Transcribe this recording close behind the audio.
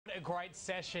A great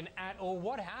session at all.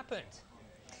 What happened?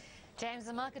 James,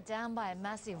 the market down by a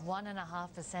massive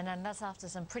 1.5%, and that's after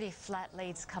some pretty flat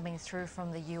leads coming through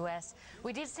from the US.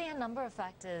 We did see a number of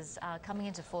factors coming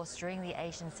into force during the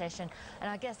Asian session, and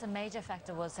I guess a major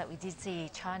factor was that we did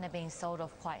see China being sold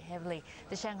off quite heavily.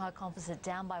 The Shanghai Composite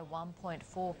down by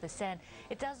 1.4%.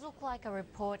 It does look like a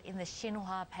report in the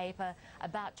Xinhua paper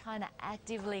about China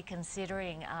actively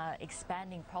considering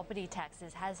expanding property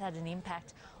taxes has had an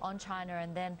impact on China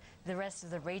and then the rest of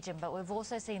the region, but we've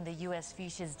also seen the US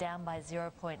futures down by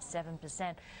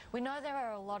 0.7%. We know there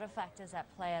are a lot of factors at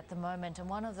play at the moment, and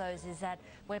one of those is that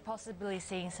we're possibly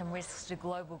seeing some risks to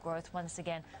global growth once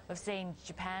again. We've seen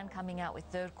Japan coming out with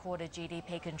third quarter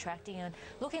GDP contracting and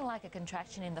looking like a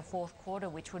contraction in the fourth quarter,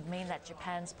 which would mean that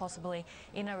Japan's possibly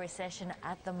in a recession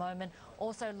at the moment.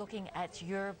 Also looking at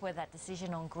Europe, where that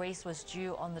decision on Greece was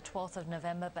due on the 12th of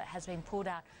November but has been pulled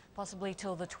out possibly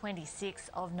till the 26th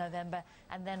of November,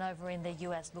 and then over in the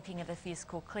US looking at the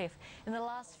fiscal cliff. In the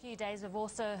last few days, we've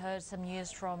also heard some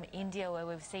news from India, where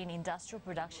we've seen industrial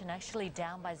production actually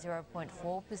down by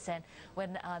 0.4%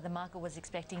 when the market was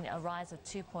expecting a rise of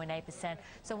 2.8%.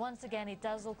 So once again, it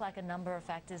does look like a number of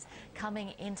factors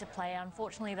coming into play.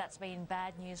 Unfortunately, that's been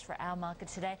bad news for our market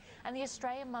today. And the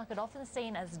Australian market, often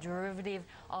seen as a derivative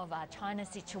of China's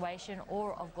situation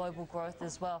or of global growth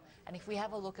as well. And if we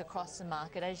have a look across the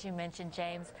market, as you mentioned,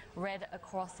 James, red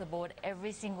across the board,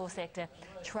 every single sector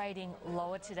trading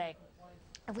lower today.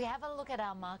 If we have a look at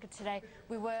our market today,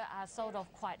 we were sold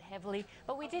off quite heavily,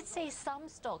 but we did see some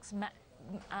stocks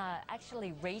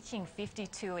actually reaching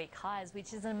 52-week highs,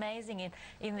 which is amazing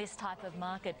in this type of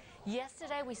market.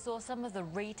 Yesterday we saw some of the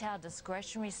retail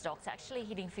discretionary stocks actually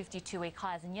hitting 52-week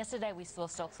highs, and yesterday we saw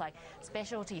stocks like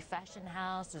Specialty Fashion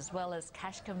House as well as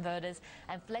Cash Converters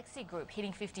and Flexi Group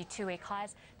hitting 52-week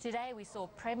highs. Today we saw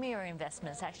Premier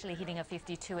Investments actually hitting a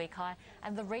 52-week high,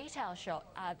 and the retail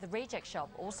shop, the Reject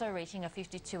Shop, also reaching a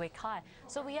 52-week high.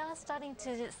 So we are starting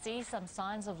to see some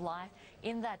signs of life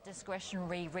in that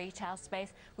discretionary retail space.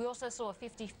 We also saw a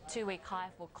 52-week high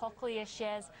for Cochlear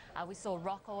shares. We saw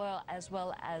Rock Oil as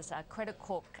well as Credit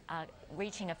Corp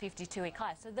reaching a 52-week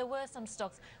high. So there were some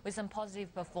stocks with some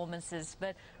positive performances,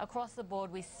 but across the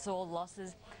board we saw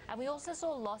losses. And we also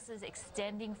saw losses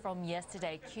extending from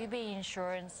yesterday. QB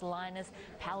Insurance, Linus,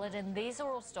 Paladin, these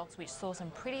are all stocks which saw some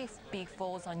pretty big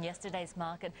falls on yesterday's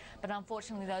market, but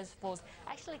unfortunately those falls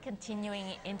actually continuing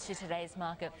into today's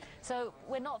market. So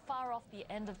we're not far off the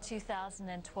end of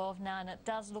 2012 now, and it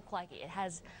does look like it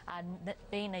has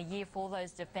been a year for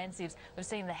those defensives. We've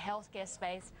seen the healthcare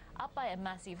space up by a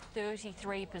massive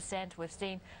 33%. We've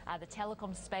seen the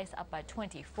telecom space up by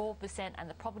 24% and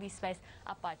the property space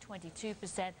up by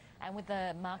 22%. And with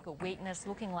the market weakness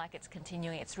looking like it's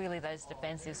continuing, it's really those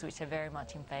defensives which are very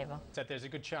much in favour. So there's a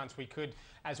good chance we could,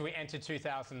 as we enter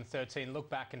 2013, look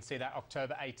back and see that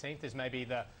October 18th as maybe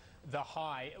the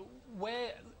high.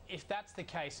 Where, if that's the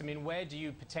case, I mean, where do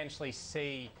you potentially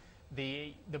see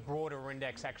the broader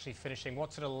index actually finishing?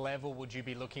 What sort of level would you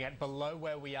be looking at below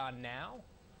where we are now?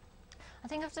 I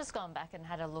think I've just gone back and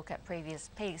had a look at previous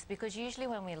peaks, because usually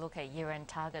when we look at year-end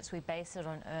targets we base it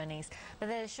on earnings, but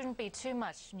there shouldn't be too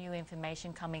much new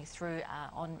information coming through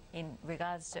in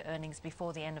regards to earnings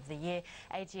before the end of the year.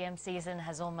 AGM season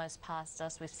has almost passed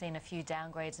us. We've seen a few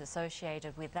downgrades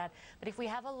associated with that, but if we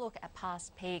have a look at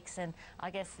past peaks, and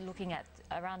I guess looking at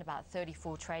around about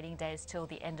 34 trading days till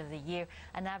the end of the year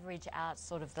and average out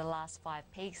sort of the last 5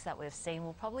 peaks that we've seen,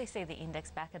 we'll probably see the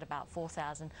index back at about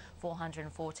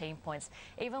 4,414 points.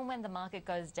 Even when the market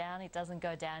goes down, it doesn't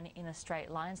go down in a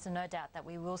straight line, so no doubt that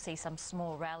we will see some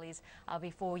small rallies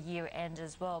before year end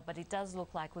as well, but it does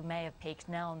look like we may have peaked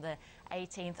now on the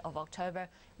 18th of October.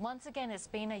 Once again, it's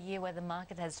been a year where the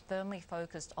market has firmly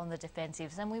focused on the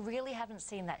defensives, and we really haven't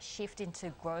seen that shift into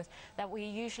growth that we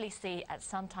usually see at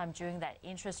some time during that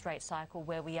interest rate cycle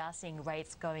where we are seeing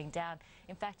rates going down.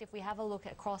 In fact, if we have a look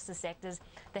across the sectors,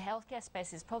 the healthcare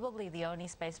space is probably the only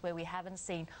space where we haven't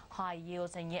seen high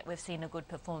yields, and yet we've seen a good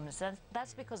performance.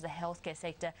 That's because the healthcare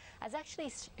sector has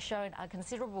actually shown a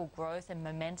considerable growth and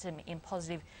momentum in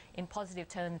positive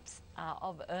terms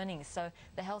of earnings. So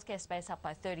the healthcare space up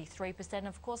by 33%.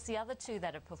 Of course, the other two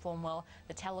that have performed well,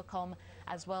 the telecom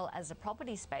as well as the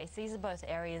property space, these are both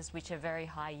areas which are very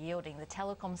high yielding. The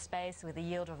telecom space with a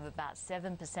yield of about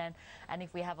 7%, and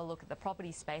if we have a look at the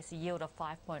property space, a yield of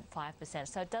 5.5%.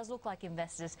 So it does look like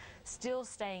investors still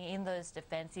staying in those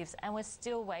defensives, and we're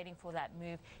still waiting for that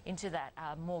move into that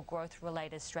more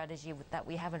growth-related strategy that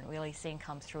we haven't really seen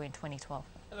come through in 2012.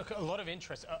 Look, a lot of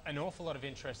interest, an awful lot of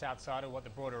interest outside of what the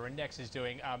broader index is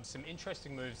doing. Some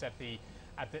interesting moves at the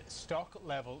stock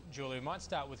level, Julie. We might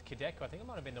start with Codeco. I think it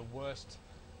might have been the worst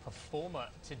performer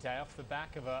today off the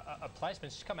back of a placement.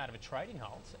 It's just come out of a trading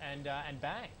halt and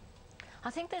bang. I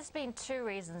think there's been two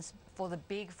reasons for the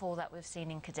big fall that we've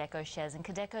seen in Codeco shares, and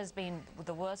Codeco has been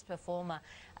the worst performer,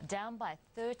 down by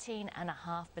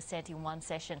 13.5% in one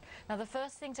session. Now, the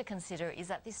first thing to consider is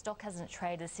that this stock hasn't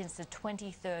traded since the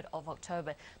 23rd of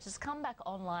October. So it's come back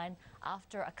online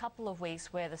after a couple of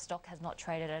weeks where the stock has not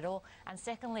traded at all. And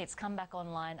secondly, it's come back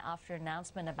online after an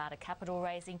announcement about a capital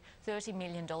raising, $30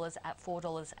 million at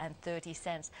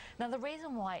 $4.30. Now, the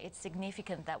reason why it's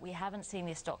significant that we haven't seen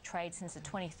this stock trade since the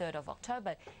 23rd of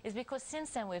October is because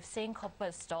since then we've seen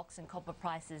copper stocks and copper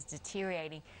prices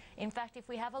deteriorating. In fact, if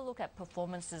we have a look at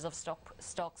performances of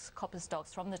copper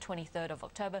stocks from the 23rd of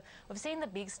October, we've seen the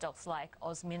big stocks like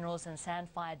Oz Minerals and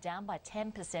Sandfire down by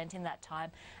 10% in that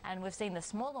time, and we've seen the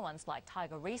smaller ones like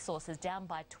Tiger Resources down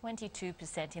by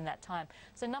 22% in that time.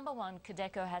 So number one,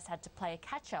 Codeco has had to play a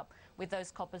catch-up with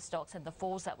those copper stocks and the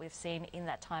falls that we've seen in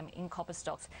that time in copper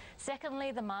stocks.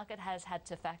 Secondly, the market has had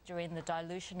to factor in the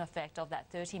dilution effect of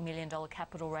that $30 million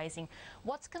capital raising.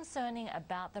 What's concerning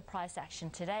about the price action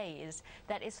today is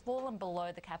that it's fallen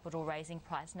below the capital raising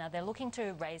price. Now, they're looking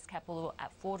to raise capital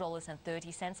at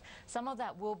 $4.30. Some of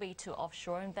that will be to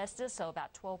offshore investors, so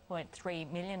about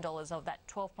 $12.3 million of that,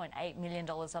 $12.8 million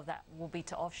of that will be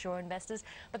to offshore investors,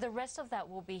 but the rest of that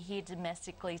will be here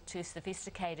domestically to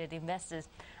sophisticated investors.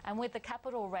 And with the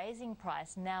capital raising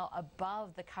price now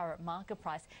above the current market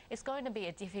price, it's going to be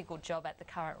a difficult job at the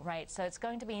current rate. So it's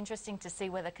going to be interesting to see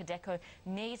whether Codeco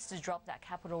needs to drop that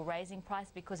capital raising price,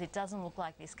 because it doesn't look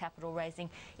like this capital raising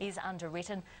is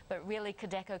underwritten. But really,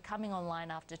 Codeco coming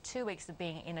online after 2 weeks of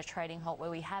being in a trading halt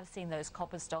where we have seen those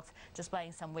copper stocks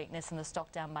displaying some weakness, and the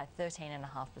stock down by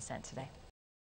 13.5% today.